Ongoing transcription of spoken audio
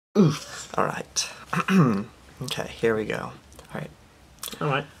Oof. Alright. Okay, here we go. Alright.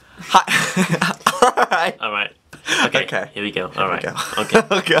 Alright. Hi. Alright. Alright. Okay. Here we go. Here Alright. we go. Okay.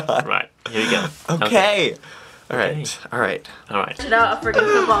 Oh god. Right. Here we go. Okay. Alright. Okay. Alright. Alright. Out a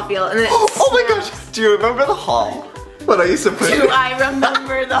freaking football field and then Oh my gosh. Do you remember the hall? When I used to put Do I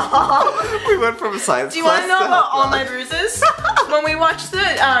remember the hall? We went from science Do you want class to know to about health all my class. bruises? When we watched the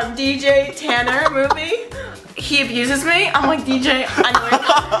DJ Tanner movie, he abuses me. I'm like, DJ, I know you're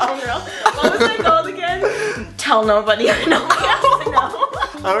not a girl. What was that called again? Tell nobody. Nobody has to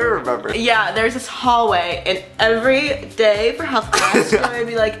know. I don't remember. Yeah, there's this hallway, and every day for health class, Joey would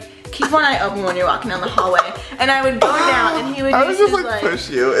be like, keep one eye open when you're walking down the hallway. And I would go down, and he would I was use just his, like push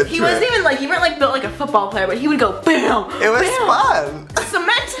you into he wasn't it. even like, he weren't like built like a football player, but he would go bam, It was bam, fun.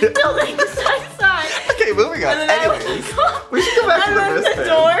 cement building side to side. Okay, moving on. And then I would Anyways, go, we should go back to and the then wristband. the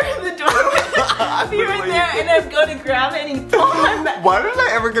door would be right there, and I'd go to grab it, and he'd pull my back. Why did I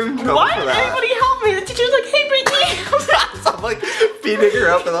ever get in trouble Why for did that? anybody help me? The teacher's like, hey, Brittany. So I'm like beating her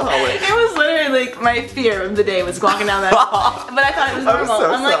up in the hallway. It was literally like my fear of the day was walking down that hallway. But I thought it was I'm normal.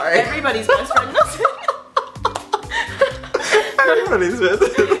 so I'm like, sorry. everybody's best friend knows it. Everybody's with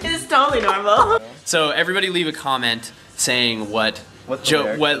it. It's totally normal. So everybody leave a comment saying what What the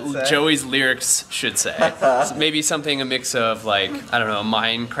lyrics should say? Joey's lyrics should say. So maybe something a mix of like, I don't know,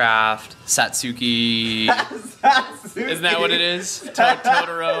 Minecraft, Satsuki. Isn't that what it is?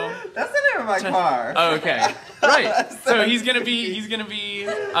 Totoro. That's the name of my car. Oh, okay. Right. So he's gonna be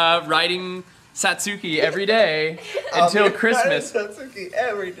riding Satsuki every day until Christmas. Satsuki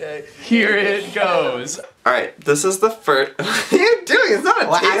every day. Here it goes. All right, this is the first. What are you doing? It's not a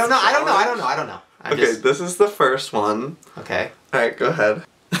Well, taste I don't know. challenge. I don't know. Okay, this is the first one. Okay. All right, go ahead.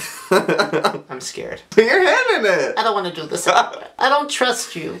 I'm scared. Put your hand in it. I don't want to do this anymore. I don't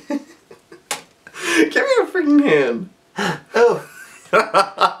trust you. Give me your freaking hand. Oh.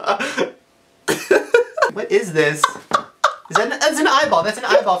 What is this? That's an eyeball. That's an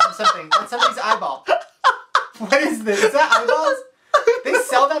eyeball from something. That's somebody's eyeball. What is this? Is that eyeballs? They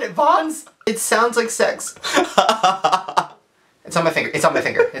sell that at Vaughn's? It sounds like sex. It's on my finger. It's on my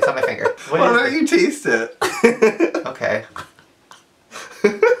finger. It's on my finger. What Why is don't you taste it? Okay.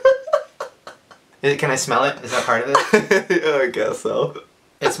 Can I smell it? Is that part of it? Yeah, I guess so.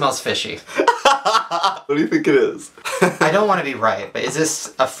 It smells fishy. What do you think it is? I don't want to be right, but is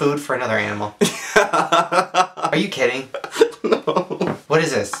this a food for another animal? Are you kidding? No. What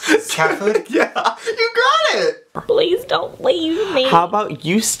is this? Cat food? Yeah, you got it! Please don't leave me. How about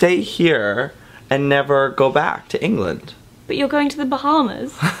you stay here and never go back to England? But you're going to the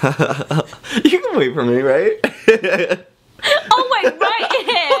Bahamas. You can wait for me, right? Oh wait,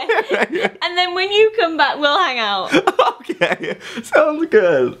 right here. And then when you come back, we'll hang out. Okay, sounds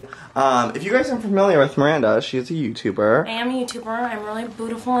good. If you guys aren't familiar with Miranda, she's a YouTuber. I am a YouTuber. I'm really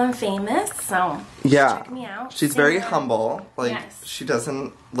beautiful and famous, so Yeah, check me out. she's very humble. Like, Yes. she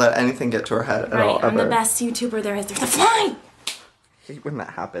doesn't let anything get to her head at Right, all, I'm ever. the best YouTuber there is. There's a fly! I hate when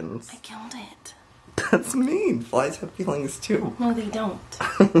that happens. I killed it. That's mean. Flies have feelings too. No, they don't.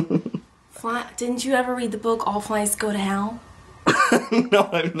 Fly. Didn't you ever read the book All Flies Go to Hell? No,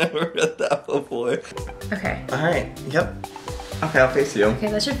 I've never read that before. Okay. Alright, yep. Okay, I'll face you. Okay,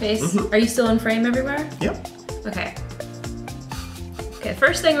 that's your face. Are you still in frame everywhere? Yep. Okay. Okay,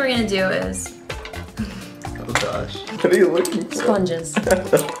 first thing we're gonna do is Oh gosh. What are you looking for? sponges.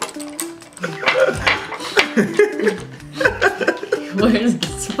 Where's the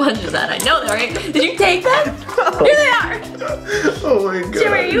sponges at? I know they're right. Did you take them? Here they are! Oh my god.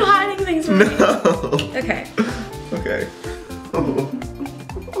 Jimmy, are you hiding things from me? No. Okay. Okay. Oh.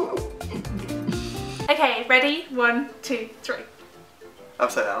 Okay, ready? 1, 2, 3.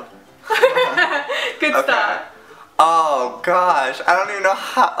 Upside down. Good Okay. start. Oh gosh, I don't even know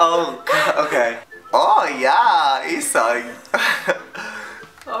how. Oh god. Okay. Oh yeah, Isa.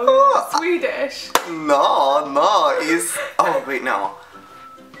 Oh, Swedish. No, he's. Oh wait, no.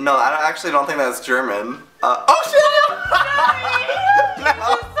 No, I actually don't think that's German. Oh shit! No!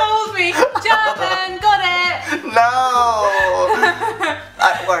 Told me. German, got it. No!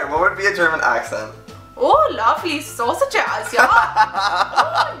 Wait, what would be a German accent? Oh, lovely sausages, yeah.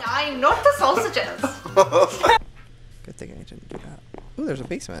 Oh, no, not the sausages. Good thing I didn't do that. Ooh, there's a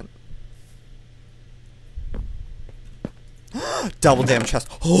basement. Double damn chest.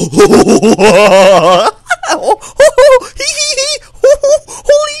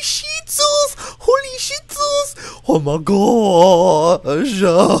 Holy shitsus! Holy shitsus! Oh my gosh!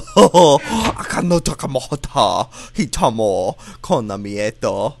 Akano takamohota hitamo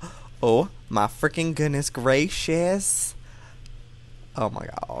konamieto. Oh my freaking goodness gracious! Oh my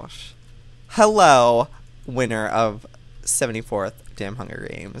gosh! Hello, winner of 74th Damn Hunger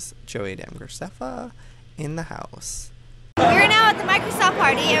Games. Joey Damn Graceffa in the house. We're now at the Microsoft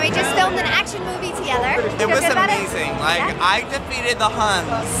party and we just filmed an action movie together. It was amazing. Like, yeah. I defeated the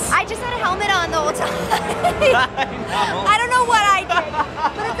Huns. I just had a helmet on the whole time. I don't know what I did,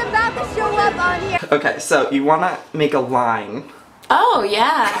 but it's about to show up on here. Okay, so you want to make a line. Oh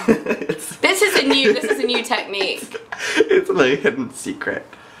yeah. This is a new technique. It's like a hidden secret.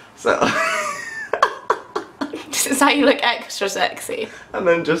 So This is how you look extra sexy. And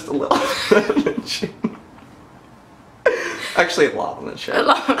then just a little on the chin. Actually a lot on the chin. A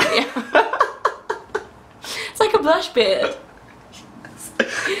lot, yeah. It's like a blush beard.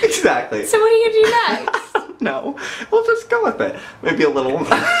 Exactly. So what are you gonna do next? No, we'll just go with it. Maybe a little.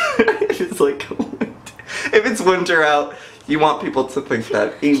 It's like if it's winter out, you want people to think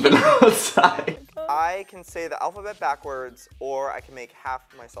that even outside. I can say the alphabet backwards, or I can make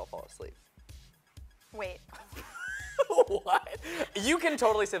half of myself fall asleep. Wait. What? You can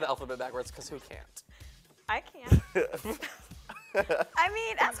totally say the alphabet backwards, because who can't? I can't. I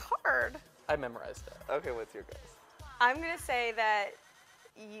mean, that's hard. I memorized it. Okay, what's your guess? I'm gonna say that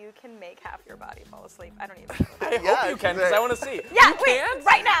you can make half your body fall asleep. I don't even know. I hope you can, because I want to see. Yeah, you wait, can?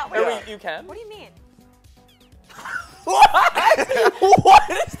 right now. Wait, Wait, you can? What do you mean? What? What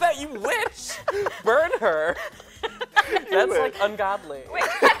is that? You witch! Burn her. That's like ungodly. Wait,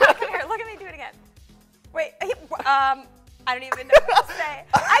 come here. Look at me do it again. Wait, I don't even know what to say.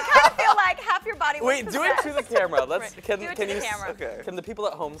 I kind of feel like half your body was Wait, do it to the camera. Let's. Right. Can Do it can to you? the camera. Okay. Can the people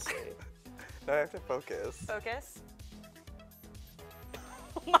at home see? Now I have to focus. Focus.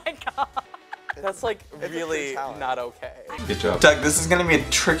 Oh my god. That's like really not okay. Good job. Doug, this is gonna be a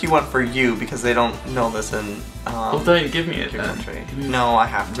tricky one for you because they don't know this in Well, don't give me it your then. country. No, I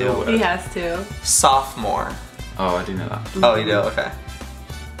have Real to. word. He has to. Sophomore. Oh, I do know that. Oh, you do? Okay.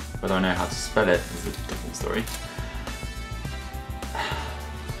 But I know how to spell it. It's a different story.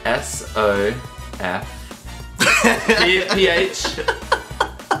 S-O-F-P-H.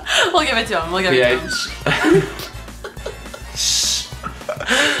 We'll give it to him. We'll give it to him.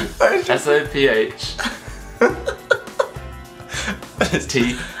 S-O-P-H.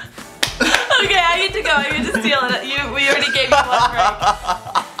 T. Okay, I get to go. I get to steal it. We already gave you one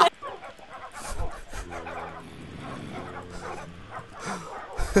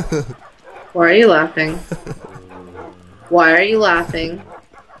break. Why are you laughing? Why are you laughing?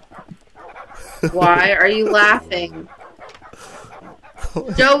 Why are you laughing?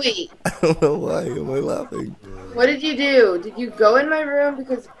 Joey! I don't know why. Am I laughing? What did you do? Did you go in my room?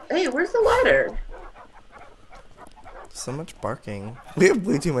 Because, hey, where's the ladder? So much barking. We have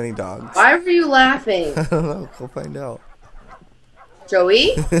way too many dogs. Why were you laughing? I don't know. Go find out.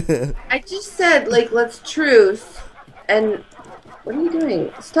 Joey? I just said, like, let's truce. And what are you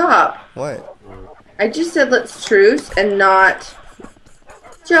doing? Stop. What? I just said let's truce and not...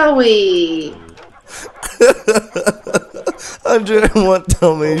 Joey! 101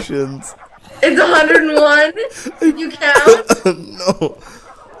 Dalmatians. It's 101? You count? No.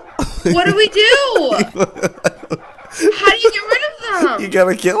 What do we do? How do you get rid of them? You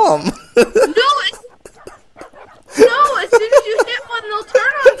gotta kill them. No, as soon as you hit one, they'll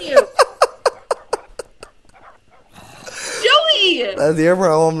turn on you. Joey! That's your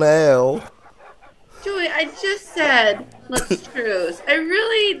problem now. Joey, I just said, let's truce. I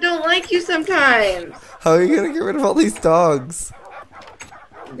really don't like you sometimes. How are you gonna get rid of all these dogs?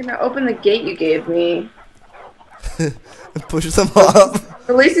 I'm gonna open the gate you gave me. And push them up.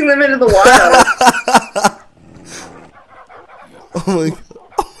 Releasing them into the wild. Oh my god.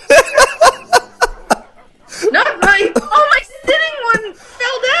 Not my... Oh, my sitting one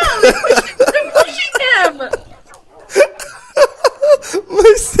fell down! They're pushing him!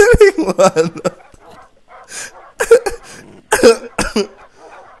 My sitting one.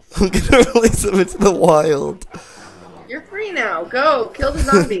 I'm gonna release them into the wild. You're free now. Go. Kill the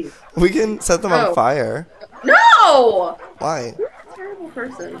zombies. We can set them on fire. No! Why? You're a terrible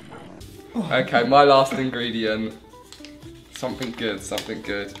person. Okay, my last ingredient. Something good, something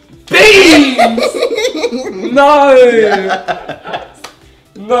good. Beans! No!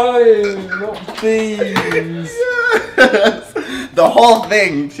 No, not beans. Yes. The whole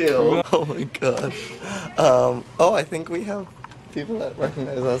thing, too. Oh my gosh. Oh, I think we have people that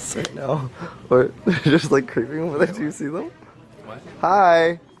recognize us right now. Or they're just like creeping over there. Do you see them? What?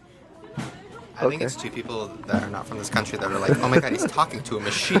 Hi. I think it's two people that are not from this country that are like, oh my god, he's talking to a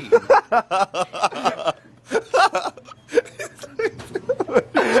machine.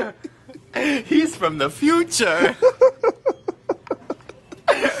 He's from the future.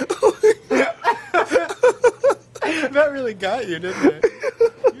 That really got you, didn't it?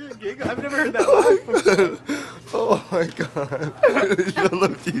 You're a giggle. I've never heard that laugh before. Oh my From the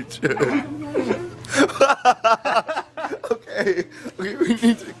future. Okay, we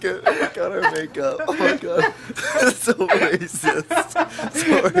need to get our makeup. Oh my god. So racist.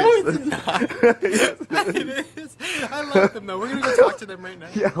 So racist. No, it's not. It is. I love them though. We're gonna go talk to them right now.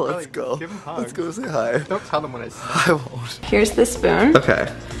 Yeah, let's go. Give them hugs. Let's go say hi. Don't tell them what I said. I won't. Here's the spoon. Okay.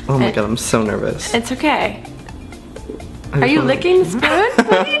 Oh my god, I'm so nervous. It's okay. Are you licking the spoon?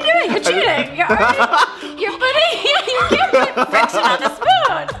 What are you doing? You're cheating. You're putting. You can't put friction on the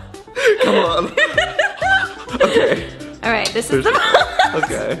spoon. Come on. Okay. All right. This is the.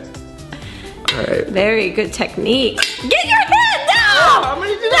 Okay. All right. Very good technique. Get your hand down! How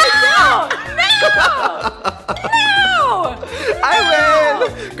many did No! I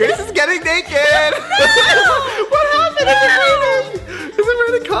win! Grace is getting naked! What happened? Is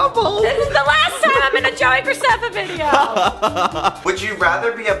it raining cotton balls? This is the last time I'm in a Joey Graceffa video. Would you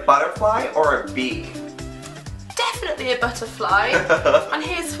rather be a butterfly or a bee? Definitely a butterfly. And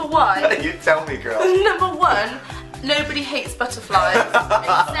here's for why. You tell me, girl. Number one, nobody hates butterflies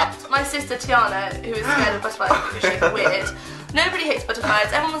except my sister Tiana, who is scared of butterflies because she's weird. Nobody hates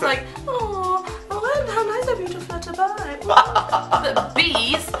butterflies. Everyone was like, oh, how nice of you to flutter by. But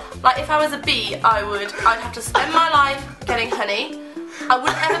bees, like if I was a bee, I'd have to spend my life getting honey. I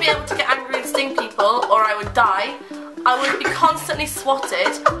wouldn't ever be able to get angry and sting people, or I would die. I would be constantly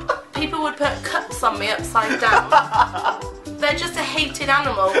swatted. People would put cups on me upside down. They're just a hated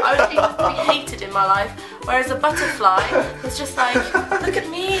animal. I would hate to be hated in my life. Whereas a butterfly is just like, look at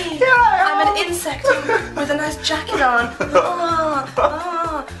me. I'm an insect with a nice jacket on.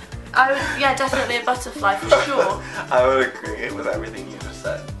 Yeah, definitely a butterfly for sure. I would agree with everything you just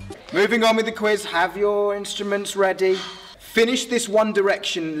said. Moving on with the quiz, have your instruments ready. Finish this One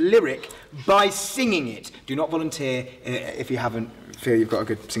Direction lyric by singing it. Do not volunteer if you feel you've got a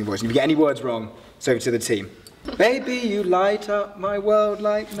good singing voice. And if you get any words wrong, it's over to the team. Baby, you light up my world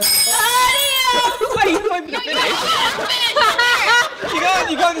like no. Wait, you can't even finish.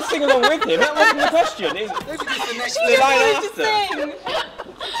 You can't just sing along with him. That wasn't the question. It's the line after.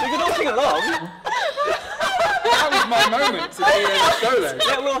 So you can all sing along. That was my moment to be a solo.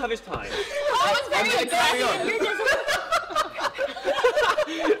 Let Will have his time.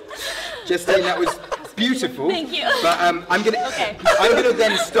 Justine, that was beautiful. Thank you. But I'm gonna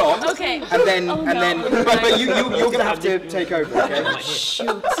then stop. Okay. And then but you're gonna have to take over. Okay.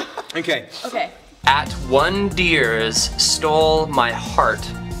 Shoot. Okay. Okay. At one deers stole my heart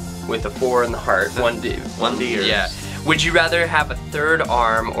with a 4 in the heart. One deer. Yeah. Would you rather have a third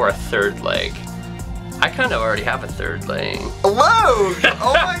arm or a third leg? I kind of already have a third leg. Whoa!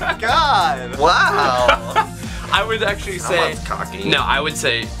 Oh my god! Wow! I would actually say. That's cocky. No, I would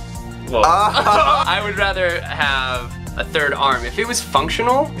say. Well, I would rather have a third arm if it was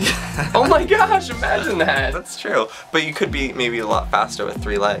functional. Oh my gosh! Imagine that. That's true. But you could be maybe a lot faster with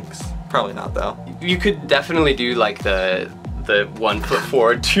 3 legs. Probably not though. You could definitely do like the 1 foot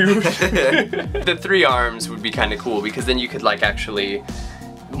forward, 2. The 3 arms would be kind of cool because then you could like actually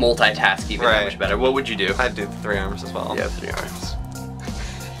multitask even that much better. What would you do? I'd do the 3 arms as well. Yeah, 3 arms.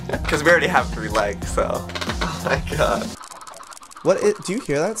 Because we already have 3 legs, so. Oh my god. Do you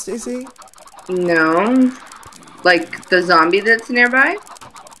hear that, Stacey? No. Like the zombie that's nearby?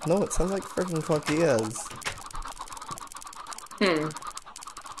 No, it sounds like freaking Claudia's.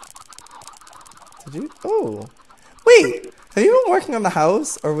 Did you? Oh. Wait! Have you been working on the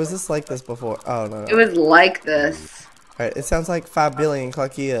house? Or was this like this before? Oh, no. It was like this. Alright, it sounds like Fabillion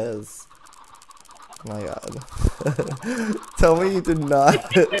Claudia's. Oh my god. Tell me you did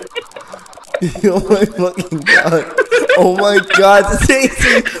not. Oh my fucking god. Oh my god,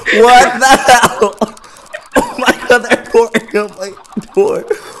 Stacey! What the hell? Oh my god, they're pouring on my door.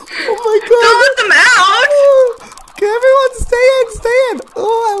 Oh my god. Don't let them out! Okay, everyone stay in!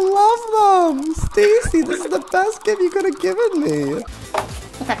 Oh, I love them! Stacey, this is the best gift you could have given me.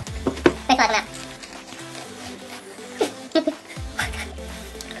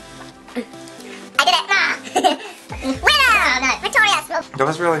 I did it! Winner! No, victorious! That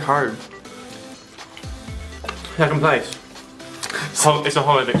was really hard. Second place. It's a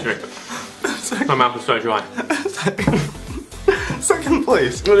hollow victory. My mouth is so dry. Second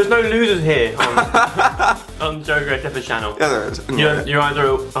place. Well, there's no losers here on Joe Graceffa's channel. Yeah, there is. You're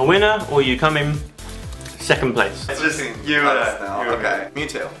either a winner or you come in second place. It's just you now. Okay.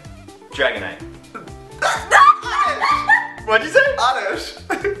 Mewtwo. Dragonite. What'd you say? Oddish.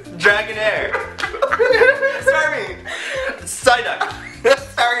 Dragonair. Starmie. Psyduck.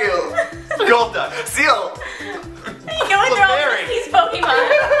 Staryu. Golduck. Seal. You know what? They're all these Pokemon.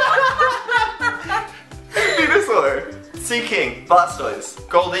 Venusaur. Sea King. Blastoise.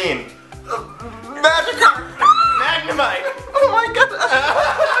 Goldeen. Magikarp. Magnemite.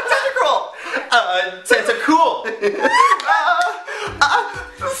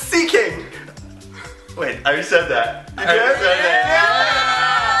 already said that. You did?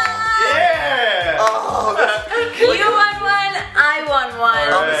 Yeah! Oh, that's You won one, I won one.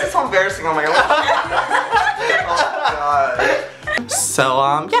 Oh, this is so embarrassing. Oh my god. Oh god.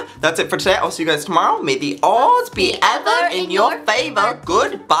 So, yeah, that's it for today. I'll see you guys tomorrow. May the odds be ever in your favor.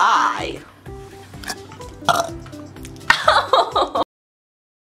 Goodbye.